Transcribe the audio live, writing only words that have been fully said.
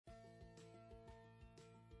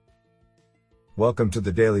Welcome to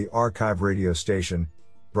the Daily Archive radio station,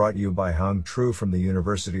 brought you by Hung Tru from the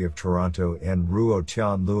University of Toronto and Ruo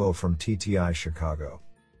Tian Luo from TTI Chicago.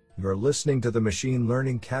 You are listening to the Machine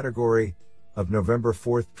Learning category of November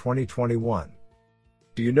 4, 2021.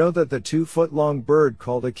 Do you know that the 2-foot-long bird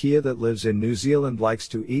called a kea that lives in New Zealand likes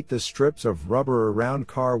to eat the strips of rubber around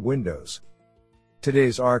car windows?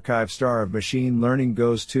 Today's archive star of machine learning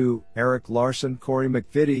goes to Erik Larson, Cory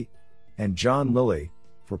MacVitie, and John Lilly,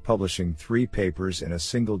 for publishing 3 papers in a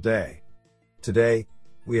single day. Today,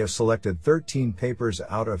 we have selected 13 papers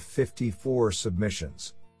out of 54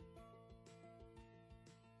 submissions.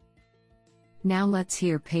 Now let's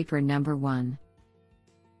hear paper number 1.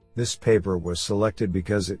 This paper was selected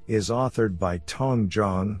because it is authored by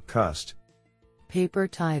Tongjiang Cust. Paper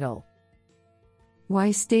title: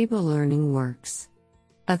 Why Stable Learning Works.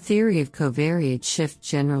 A Theory of Covariate Shift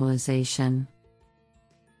Generalization.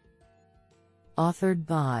 Authored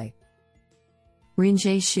by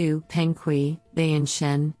Rinjie Xu, Pengcui, Bayan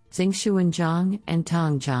Shen, Xingxuan Zhang, and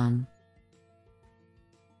Tongjiang.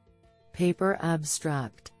 Paper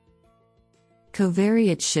abstract: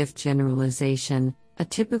 Covariate shift generalization, a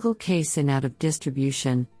typical case in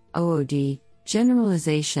out-of-distribution (OOD)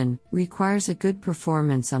 generalization, requires a good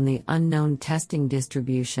performance on the unknown testing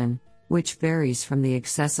distribution, which varies from the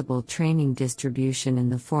accessible training distribution in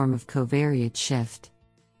the form of covariate shift.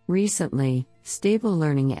 Recently, stable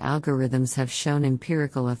learning algorithms have shown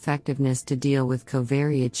empirical effectiveness to deal with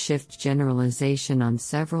covariate shift generalization on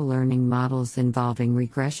several learning models involving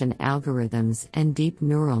regression algorithms and deep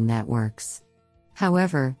neural networks.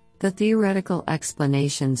 However, the theoretical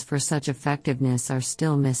explanations for such effectiveness are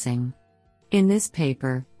still missing. In this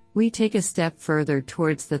paper, we take a step further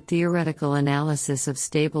towards the theoretical analysis of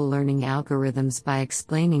stable learning algorithms by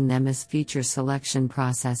explaining them as feature selection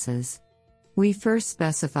processes. We first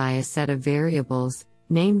specify a set of variables,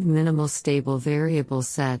 named minimal stable variable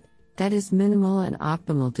set, that is minimal and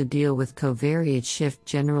optimal to deal with covariate shift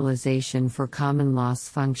generalization for common loss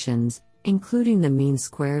functions, including the mean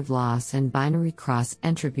squared loss and binary cross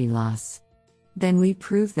entropy loss. Then we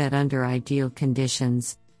prove that under ideal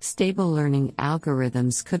conditions, stable learning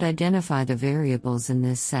algorithms could identify the variables in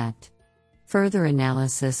this set. Further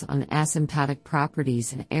analysis on asymptotic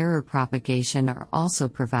properties and error propagation are also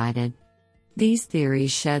provided. These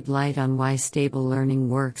theories shed light on why stable learning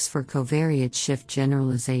works for covariate shift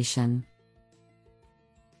generalization.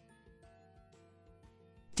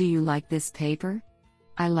 Do you like this paper?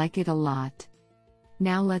 I like it a lot.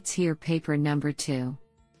 Now let's hear paper number 2.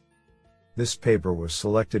 This paper was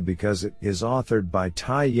selected because it is authored by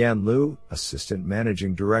Tai-Yan Liu, Assistant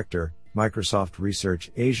Managing Director, Microsoft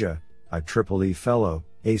Research Asia, IEEE Fellow,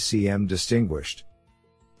 ACM Distinguished.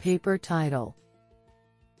 Paper title: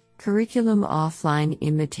 Curriculum Offline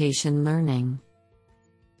Imitation Learning.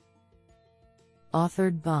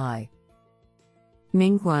 Authored by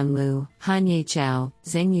Mingguan Liu, Hanye Zhao,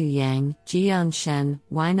 Zhengyu Yang, Jian Shen,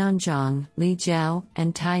 Weinan Zhang, Li Zhao,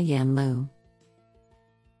 and Tai-Yan Liu.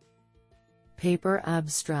 Paper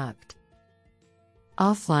abstract: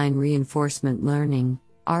 Offline reinforcement learning,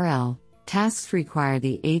 RL, tasks require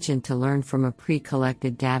the agent to learn from a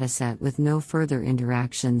pre-collected dataset with no further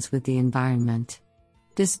interactions with the environment.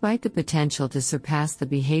 Despite the potential to surpass the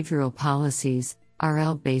behavioral policies,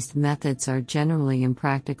 RL-based methods are generally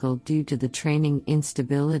impractical due to the training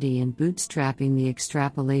instability and bootstrapping the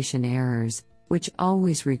extrapolation errors, which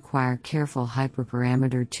always require careful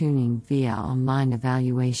hyperparameter tuning via online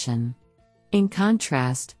evaluation. In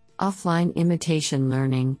contrast, offline imitation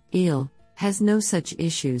learning, EIL, has no such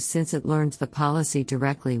issues since it learns the policy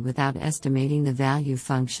directly without estimating the value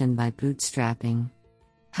function by bootstrapping.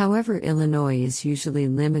 However, Illinois is usually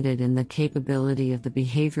limited in the capability of the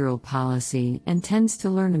behavioral policy and tends to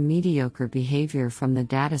learn a mediocre behavior from the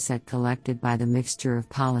dataset collected by the mixture of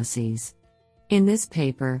policies. In this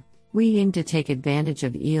paper, we aim to take advantage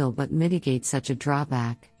of EIL but mitigate such a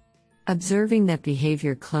drawback. Observing that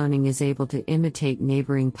behavior cloning is able to imitate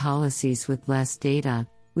neighboring policies with less data,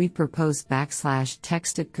 we propose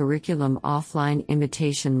 /Texted Curriculum Offline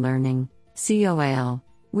Imitation Learning, COAL,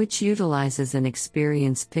 which utilizes an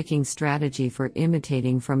experience-picking strategy for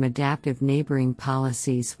imitating from adaptive neighboring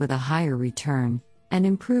policies with a higher return, and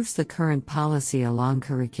improves the current policy along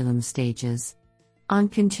curriculum stages. On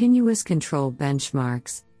continuous control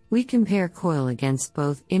benchmarks, we compare COAL against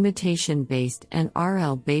both imitation-based and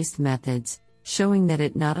RL-based methods, showing that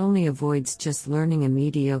it not only avoids just learning a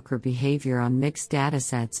mediocre behavior on mixed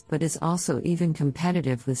datasets but is also even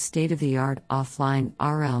competitive with state-of-the-art offline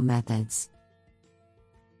RL methods.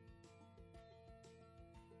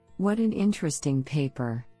 What an interesting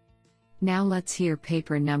paper. Now let's hear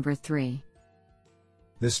paper number 3.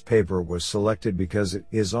 This paper was selected because it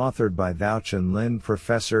is authored by Thao-Chun Lin,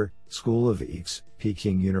 Professor, School of Economics,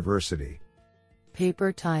 Peking University.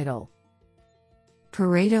 Paper title: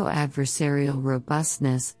 Pareto Adversarial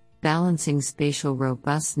Robustness, Balancing Spatial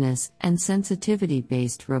Robustness and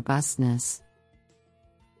Sensitivity-Based Robustness.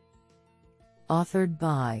 Authored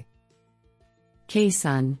by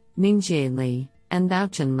Kei-Sun, Mingjie Li, and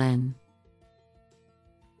Thao-Chun Lin.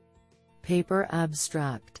 Paper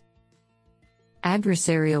abstract: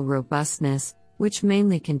 Adversarial robustness, which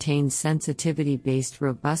mainly contains sensitivity-based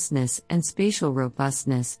robustness and spatial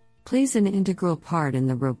robustness, plays an integral part in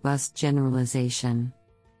the robust generalization.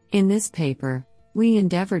 In this paper, we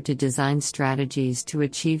endeavored to design strategies to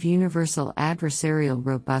achieve universal adversarial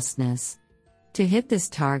robustness. To hit this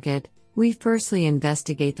target, we firstly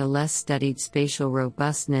investigate the less studied spatial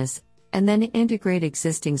robustness, and then integrate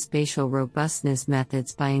existing spatial robustness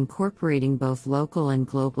methods by incorporating both local and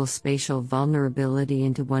global spatial vulnerability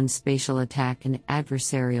into one spatial attack and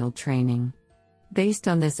adversarial training. Based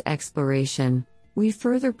on this exploration, we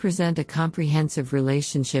further present a comprehensive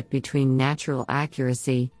relationship between natural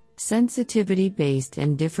accuracy, sensitivity-based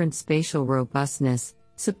and different spatial robustness,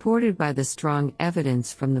 supported by the strong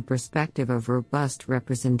evidence from the perspective of robust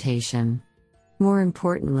representation. More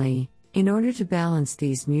importantly, in order to balance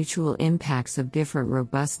these mutual impacts of different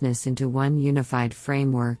robustness into one unified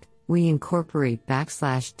framework, we incorporate \text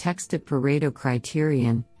to Pareto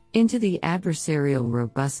criterion into the adversarial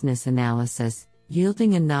robustness analysis,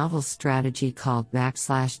 yielding a novel strategy called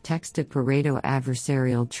 \text to Pareto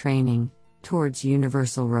adversarial training towards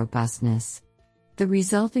universal robustness. The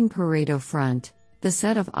resulting Pareto front, the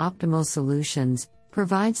set of optimal solutions,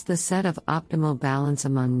 provides the set of optimal balance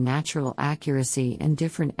among natural accuracy and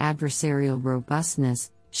different adversarial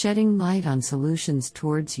robustness, shedding light on solutions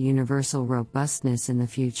towards universal robustness in the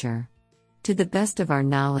future. To the best of our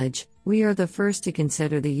knowledge, we are the first to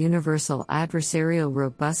consider the universal adversarial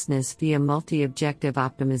robustness via multi-objective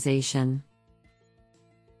optimization.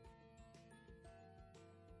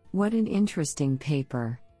 What an interesting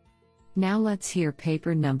paper! Now let's hear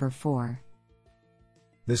paper number 4.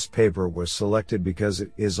 This paper was selected because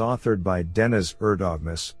it is authored by Deniz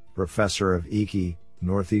Erdogmas, Professor of Eki,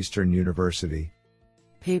 Northeastern University.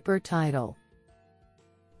 Paper title: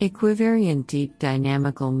 Equivariant Deep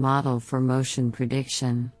Dynamical Model for Motion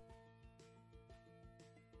Prediction.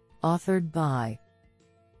 Authored by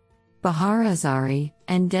Bahar Azari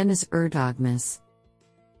and Deniz Erdogmas.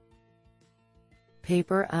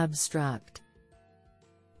 Paper abstract: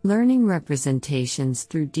 Learning representations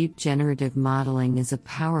through deep generative modeling is a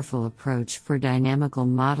powerful approach for dynamical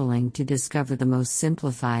modeling to discover the most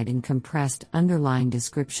simplified and compressed underlying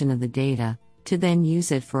description of the data, to then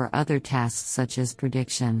use it for other tasks such as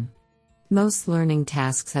prediction. Most learning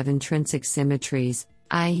tasks have intrinsic symmetries,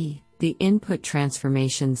 i.e., the input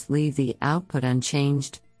transformations leave the output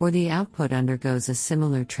unchanged, or the output undergoes a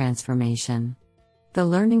similar transformation. The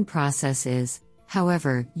learning process is,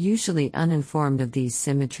 however, usually uninformed of these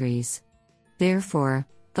symmetries. Therefore,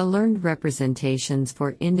 the learned representations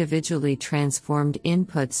for individually transformed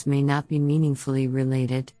inputs may not be meaningfully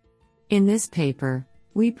related. In this paper,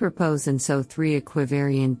 we propose ENSO3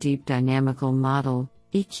 equivariant deep dynamical model,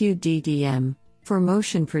 EQDDM, for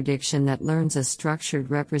motion prediction that learns a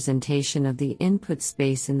structured representation of the input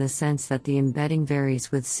space in the sense that the embedding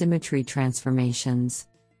varies with symmetry transformations.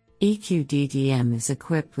 EQDDM is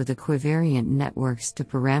equipped with equivariant networks to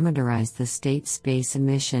parameterize the state space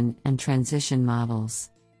emission and transition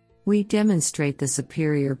models. We demonstrate the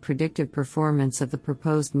superior predictive performance of the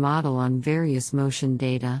proposed model on various motion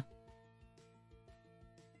data.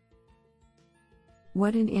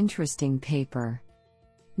 What an interesting paper!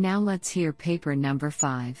 Now let's hear paper number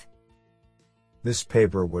 5. This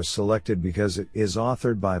paper was selected because it is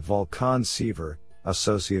authored by Volkan Sever,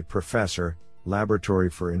 Associate Professor,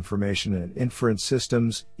 Laboratory for Information and Inference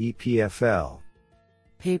Systems, EPFL.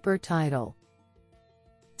 Paper title: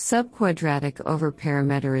 Subquadratic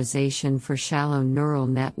Overparameterization for Shallow Neural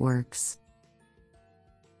Networks.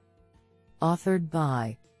 Authored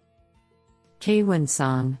by Kaiwan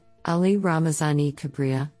Song, Ali Ramazani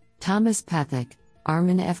Kabria, Thomas Pethick,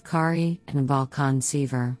 Armin F. Kari, and Volkan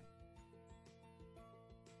Sever.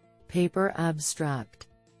 Paper abstract: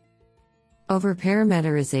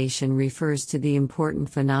 Overparameterization refers to the important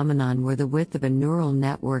phenomenon where the width of a neural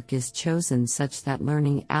network is chosen such that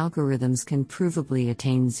learning algorithms can provably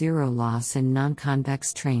attain zero loss in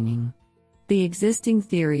non-convex training. The existing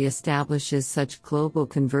theory establishes such global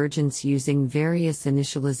convergence using various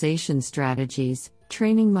initialization strategies,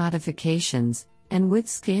 training modifications, and width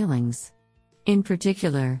scalings. In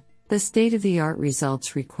particular, The state-of-the-art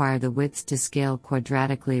results require the widths to scale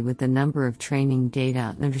quadratically with the number of training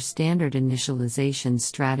data under standard initialization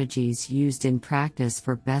strategies used in practice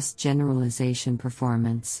for best generalization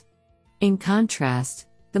performance. In contrast,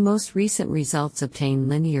 the most recent results obtain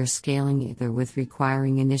linear scaling either with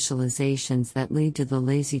requiring initializations that lead to the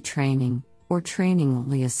lazy training, or training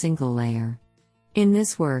only a single layer. In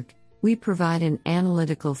this work, we provide an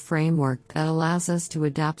analytical framework that allows us to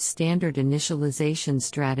adopt standard initialization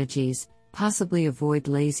strategies, possibly avoid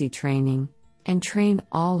lazy training, and train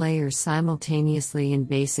all layers simultaneously in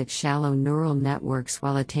basic shallow neural networks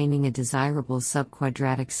while attaining a desirable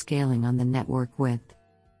subquadratic scaling on the network width.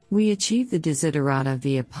 We achieve the desiderata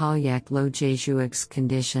via Pollak-Lojejewicz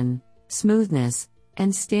condition, smoothness,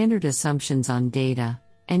 and standard assumptions on data,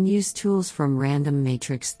 and use tools from random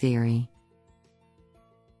matrix theory.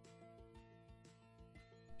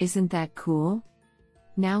 Isn't that cool?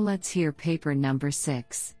 Now let's hear paper number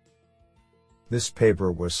 6. This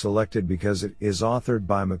paper was selected because it is authored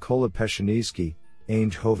by Mykola Peszyński,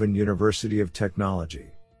 Eindhoven University of Technology.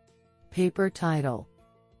 Paper title: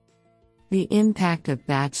 The Impact of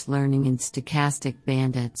Batch Learning in Stochastic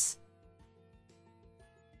Bandits.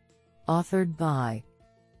 Authored by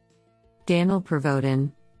Daniel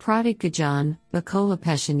Pervodin, Pratik Gajan, Mykola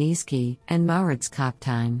Peszyński, and Maurits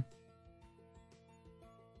Kaptein.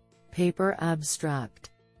 Paper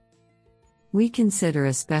abstract: We consider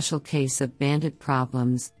a special case of bandit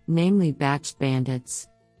problems, namely batched bandits.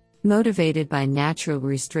 Motivated by natural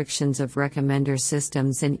restrictions of recommender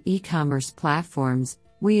systems and e-commerce platforms,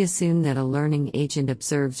 we assume that a learning agent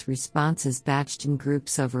observes responses batched in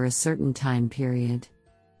groups over a certain time period.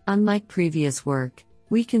 Unlike previous work,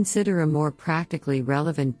 we consider a more practically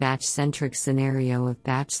relevant batch-centric scenario of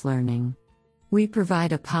batch learning. We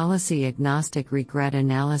provide a policy-agnostic regret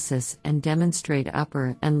analysis and demonstrate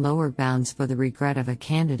upper and lower bounds for the regret of a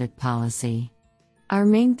candidate policy. Our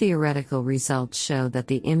main theoretical results show that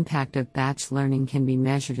the impact of batch learning can be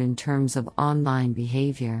measured in terms of online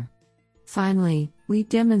behavior. Finally, we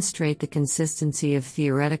demonstrate the consistency of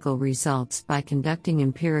theoretical results by conducting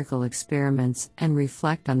empirical experiments and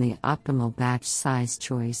reflect on the optimal batch size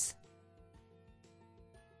choice.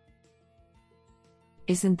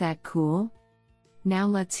 Isn't that cool? Now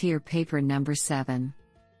let's hear paper number 7.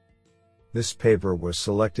 This paper was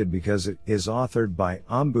selected because it is authored by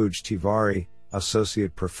Ambuj Tiwari,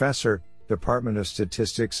 Associate Professor, Department of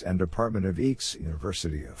Statistics and Department of EECS,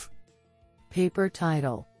 University of. Paper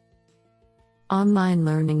title: Online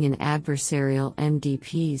Learning in Adversarial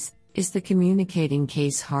MDPs, Is the Communicating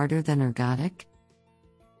Case Harder than Ergodic?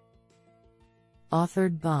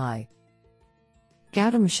 Authored by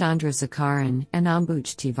Gautam Chandrasekaran and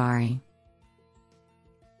Ambuj Tiwari.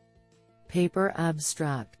 Paper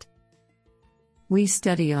abstract: We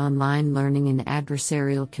study online learning in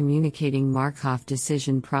adversarial communicating Markov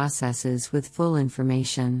decision processes with full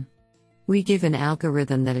information. We give an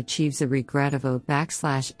algorithm that achieves a regret of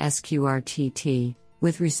O/SQRTT,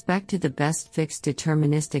 with respect to the best fixed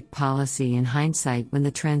deterministic policy in hindsight when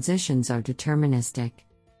the transitions are deterministic.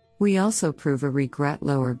 We also prove a regret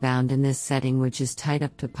lower bound in this setting which is tied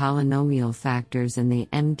up to polynomial factors in the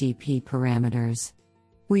MDP parameters.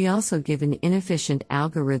 We also give an inefficient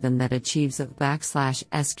algorithm that achieves a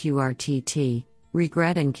 /SQRTT,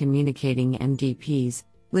 regret and communicating MDPs,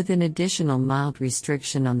 with an additional mild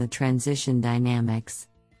restriction on the transition dynamics.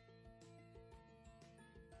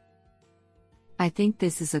 I think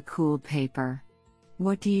this is a cool paper.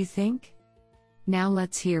 What do you think? Now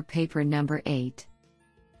let's hear paper number 8.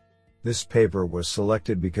 This paper was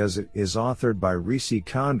selected because it is authored by Rishi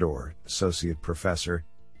Kondor, Associate Professor,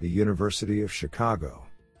 the University of Chicago.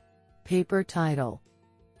 Paper title: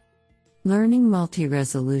 Learning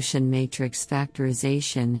Multi-Resolution Matrix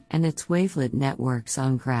Factorization and its Wavelet Networks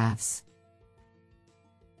on Graphs.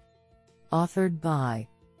 Authored by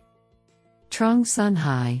Trong Sun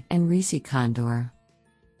Hai and Rishi Kondor.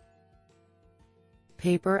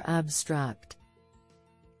 Paper abstract: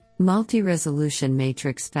 Multi-resolution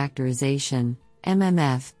matrix factorization,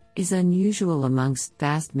 MMF, is unusual amongst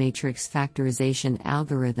fast matrix factorization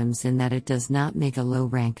algorithms in that it does not make a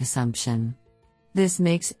low-rank assumption. This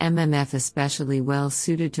makes MMF especially well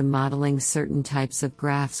suited to modeling certain types of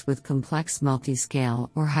graphs with complex multiscale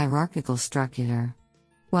or hierarchical structure.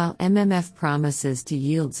 While MMF promises to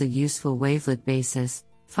yield a useful wavelet basis,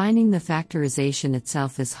 finding the factorization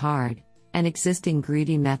itself is hard, and existing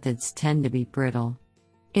greedy methods tend to be brittle.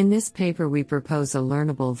 In this paper we propose a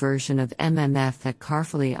learnable version of MMF that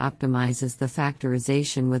carefully optimizes the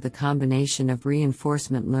factorization with a combination of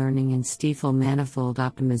reinforcement learning and Stiefel manifold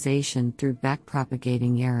optimization through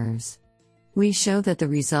backpropagating errors. We show that the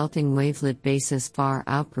resulting wavelet basis far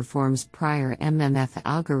outperforms prior MMF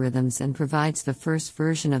algorithms and provides the first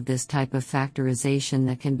version of this type of factorization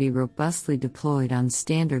that can be robustly deployed on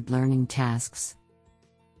standard learning tasks.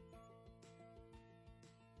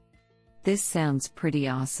 This sounds pretty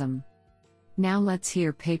awesome. Now let's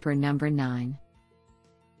hear paper number 9.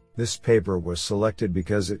 This paper was selected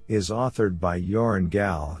because it is authored by Joran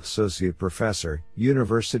Gal, Associate Professor,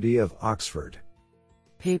 University of Oxford.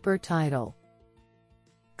 Paper title: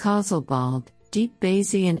 Causal-Bald, Deep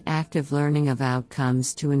Bayesian Active Learning of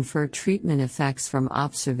Outcomes to Infer Treatment Effects from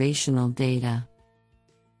Observational Data.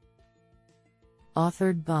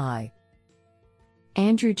 Authored by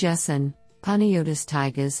Andrew Jessen, Panagiotis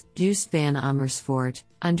Taigas, Joost van Amersfoort,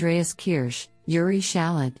 Andreas Kirsch, Yuri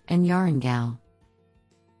Shalit, and Joran Gal.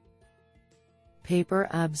 Paper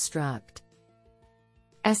abstract: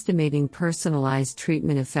 Estimating personalized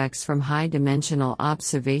treatment effects from high-dimensional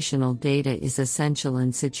observational data is essential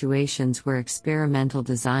in situations where experimental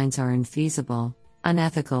designs are infeasible,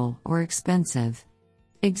 unethical, or expensive.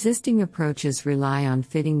 Existing approaches rely on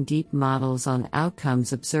fitting deep models on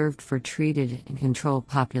outcomes observed for treated and control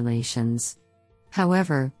populations.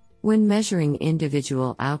 However, when measuring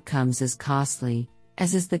individual outcomes is costly,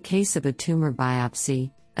 as is the case of a tumor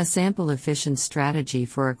biopsy, a sample-efficient strategy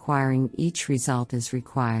for acquiring each result is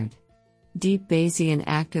required. Deep Bayesian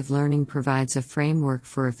active learning provides a framework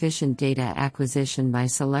for efficient data acquisition by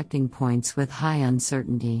selecting points with high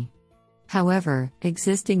uncertainty. However,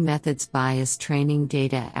 existing methods bias training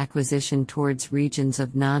data acquisition towards regions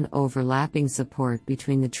of non-overlapping support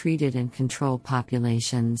between the treated and control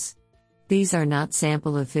populations. These are not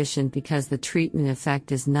sample efficient because the treatment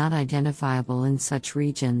effect is not identifiable in such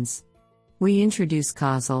regions. We introduce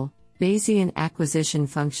causal, Bayesian acquisition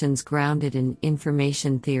functions grounded in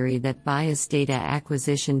information theory that bias data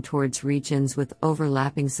acquisition towards regions with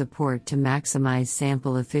overlapping support to maximize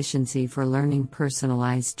sample efficiency for learning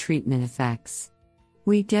personalized treatment effects.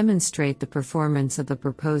 We demonstrate the performance of the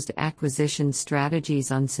proposed acquisition strategies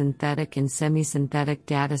on synthetic and semi-synthetic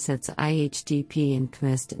datasets IHDP and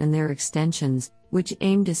CMIST and their extensions, which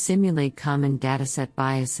aim to simulate common dataset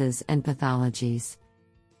biases and pathologies.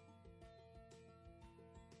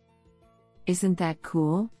 Isn't that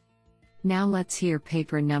cool? Now let's hear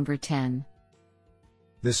paper number 10.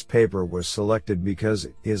 This paper was selected because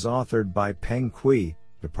it is authored by Peng Cui,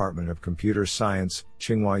 Department of Computer Science,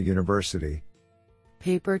 Tsinghua University.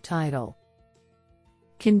 Paper title: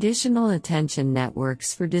 Conditional Attention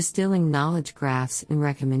Networks for Distilling Knowledge Graphs in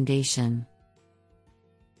Recommendation.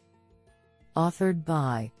 Authored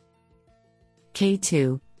by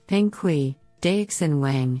K2, Peng Cui, Daixin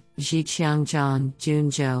Wang, Zhiqiang Zhang,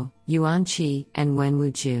 Jun Zhou, Yuan Qi, and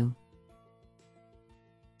Wenwu Zhu.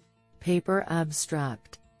 Paper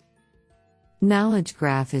abstract: Knowledge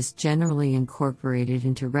graph is generally incorporated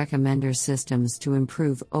into recommender systems to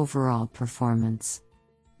improve overall performance.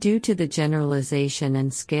 Due to the generalization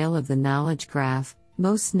and scale of the knowledge graph,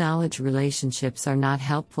 most knowledge relationships are not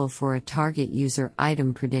helpful for a target user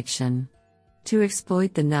item prediction. To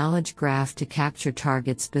exploit the knowledge graph to capture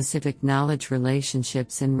target-specific knowledge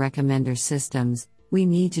relationships in recommender systems, we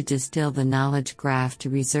need to distill the knowledge graph to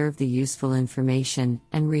reserve the useful information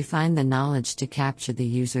and refine the knowledge to capture the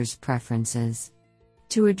user's preferences.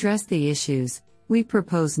 To address the issues, we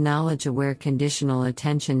propose knowledge-aware conditional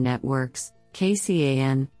attention networks,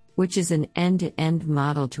 KCAN, which is an end-to-end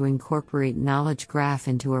model to incorporate knowledge graph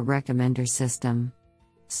into a recommender system.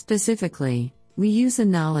 Specifically, we use a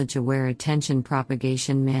knowledge-aware attention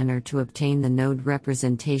propagation manner to obtain the node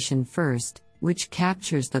representation first, which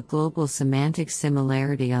captures the global semantic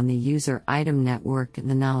similarity on the user item network in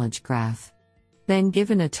the knowledge graph. Then,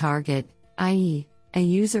 given a target, i.e., a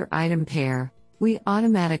user item pair, we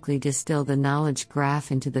automatically distill the knowledge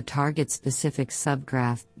graph into the target-specific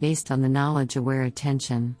subgraph based on the knowledge-aware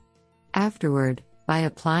attention. Afterward, by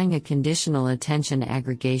applying a conditional attention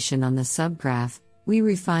aggregation on the subgraph, we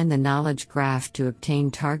refine the knowledge graph to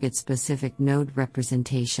obtain target-specific node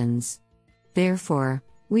representations. Therefore,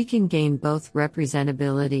 we can gain both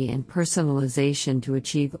representability and personalization to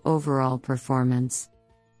achieve overall performance.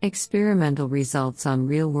 Experimental results on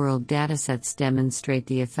real-world datasets demonstrate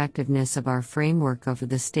the effectiveness of our framework over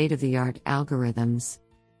the state-of-the-art algorithms.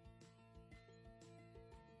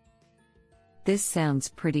 This sounds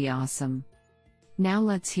pretty awesome. Now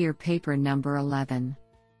let's hear paper number 11.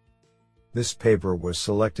 This paper was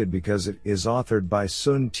selected because it is authored by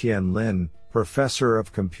Sun Tian Lin, Professor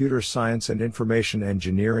of Computer Science and Information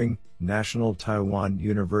Engineering, National Taiwan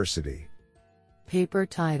University. Paper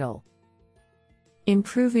title: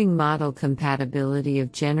 Improving Model Compatibility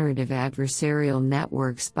of Generative Adversarial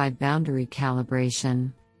Networks by Boundary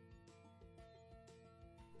Calibration.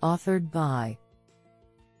 Authored by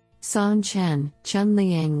Song Chen,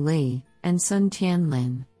 Chunliang Li, and Sun Tian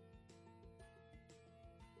Lin.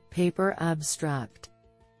 Paper Abstract.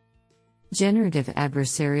 Generative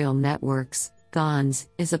Adversarial Networks, GANs,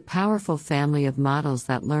 is a powerful family of models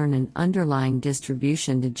that learn an underlying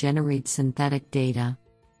distribution to generate synthetic data.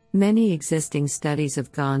 Many existing studies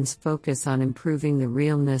of GANs focus on improving the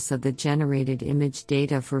realness of the generated image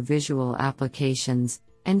data for visual applications,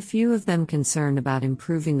 and few of them concern about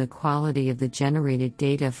improving the quality of the generated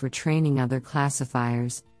data for training other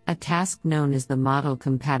classifiers, a task known as the model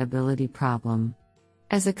compatibility problem.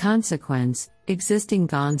 As a consequence, existing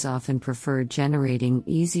GANs often prefer generating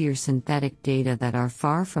easier synthetic data that are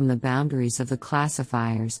far from the boundaries of the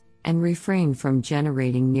classifiers, and refrain from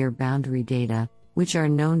generating near-boundary data, which are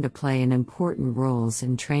known to play an important roles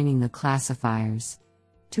in training the classifiers.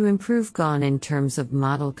 To improve GAN in terms of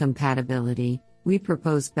model compatibility, we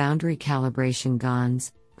propose boundary calibration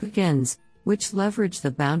GANs, BGANs, which leverage the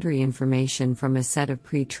boundary information from a set of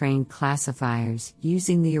pre-trained classifiers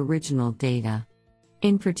using the original data.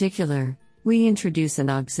 In particular, we introduce an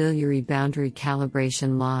auxiliary boundary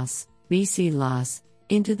calibration loss, BC loss,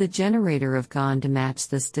 into the generator of GAN to match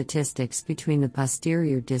the statistics between the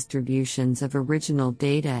posterior distributions of original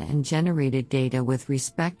data and generated data with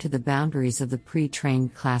respect to the boundaries of the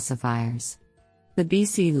pre-trained classifiers. The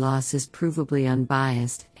BC loss is provably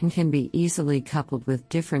unbiased and can be easily coupled with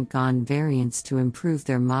different GAN variants to improve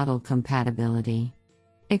their model compatibility.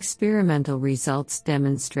 Experimental results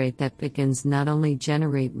demonstrate that BGANs not only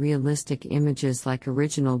generate realistic images like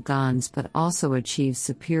original GANs but also achieve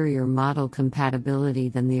superior model compatibility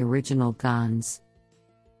than the original GANs.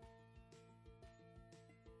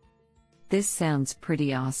 This sounds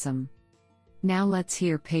pretty awesome. Now let's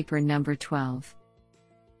hear paper number 12.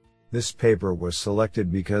 This paper was selected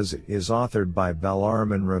because it is authored by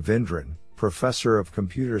Balaraman Ravindran, Professor of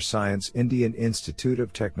Computer Science, Indian Institute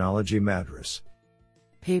of Technology, Madras.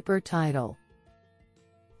 Paper title: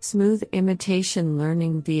 Smooth Imitation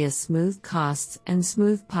Learning via Smooth Costs and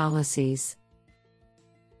Smooth Policies.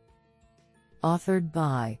 Authored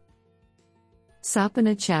by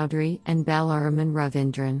Sapna Chowdhury and Balaraman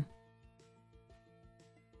Ravindran.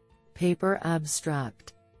 Paper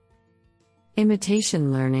Abstract.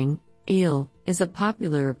 Imitation learning, IL, is a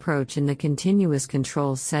popular approach in the continuous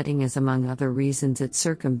control setting as among other reasons it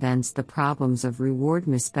circumvents the problems of reward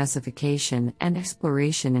misspecification and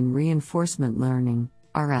exploration in reinforcement learning,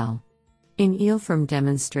 RL. In IL from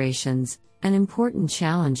demonstrations, an important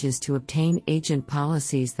challenge is to obtain agent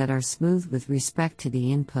policies that are smooth with respect to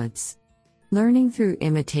the inputs. Learning through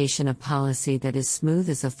imitation a policy that is smooth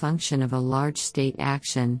is a function of a large state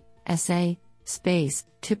action, SA, space,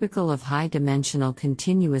 typical of high-dimensional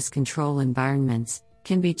continuous control environments,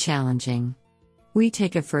 can be challenging. We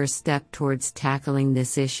take a first step towards tackling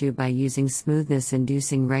this issue by using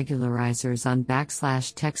smoothness-inducing regularizers on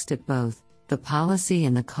 \text at both the policy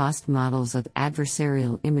and the cost models of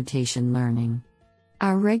adversarial imitation learning.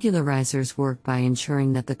 Our regularizers work by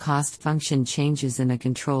ensuring that the cost function changes in a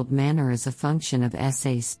controlled manner as a function of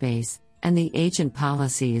SA space, and the agent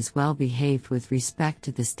policy is well behaved with respect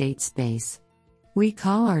to the state space. We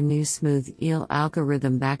call our new smooth IL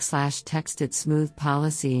algorithm \text at smooth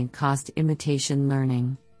policy and cost imitation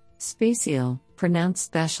learning. SpaceIL, pronounced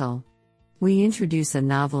special. We introduce a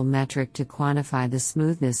novel metric to quantify the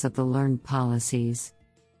smoothness of the learned policies.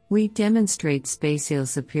 We demonstrate SpaceIL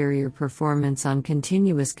superior performance on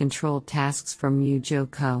continuous control tasks from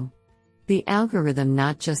MuJoCo. The algorithm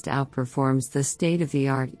not just outperforms the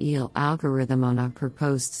state-of-the-art IL algorithm on our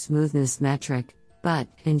proposed smoothness metric, but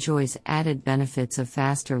enjoys added benefits of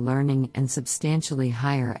faster learning and substantially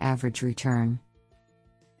higher average return.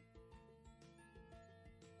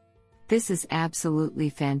 This is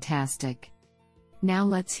absolutely fantastic. Now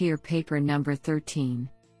let's hear paper number 13.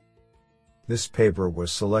 This paper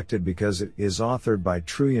was selected because it is authored by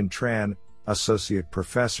Truyen Tran, Associate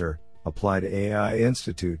Professor, Applied AI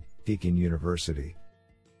Institute, Peking University.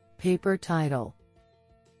 Paper title: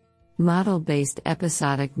 Model-based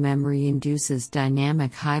episodic memory induces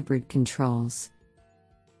dynamic hybrid controls.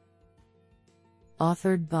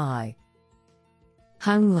 Authored by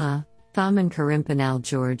Hung Le, Thaman Karimpanal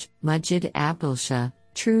George, Majid Abdulshah,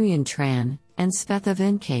 Truyen Tran, and Svetha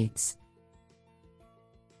Venkates.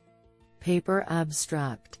 Paper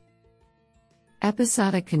Abstract.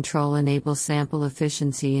 Episodic control enables sample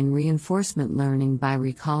efficiency in reinforcement learning by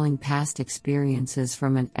recalling past experiences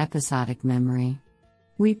from an episodic memory.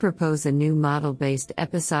 We propose a new model-based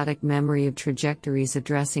episodic memory of trajectories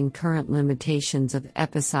addressing current limitations of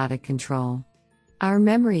episodic control. Our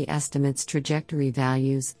memory estimates trajectory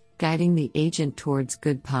values, guiding the agent towards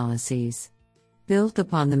good policies. Built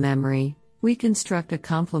upon the memory, we construct a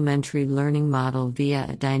complementary learning model via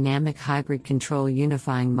a dynamic hybrid control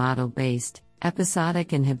unifying model-based,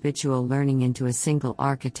 episodic and habitual learning into a single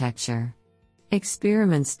architecture.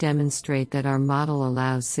 Experiments demonstrate that our model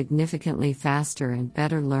allows significantly faster and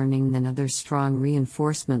better learning than other strong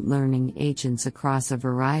reinforcement learning agents across a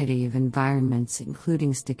variety of environments,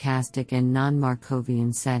 including stochastic and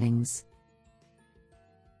non-Markovian settings.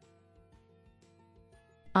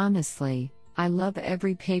 Honestly, I love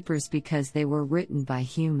every papers because they were written by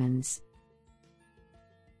humans.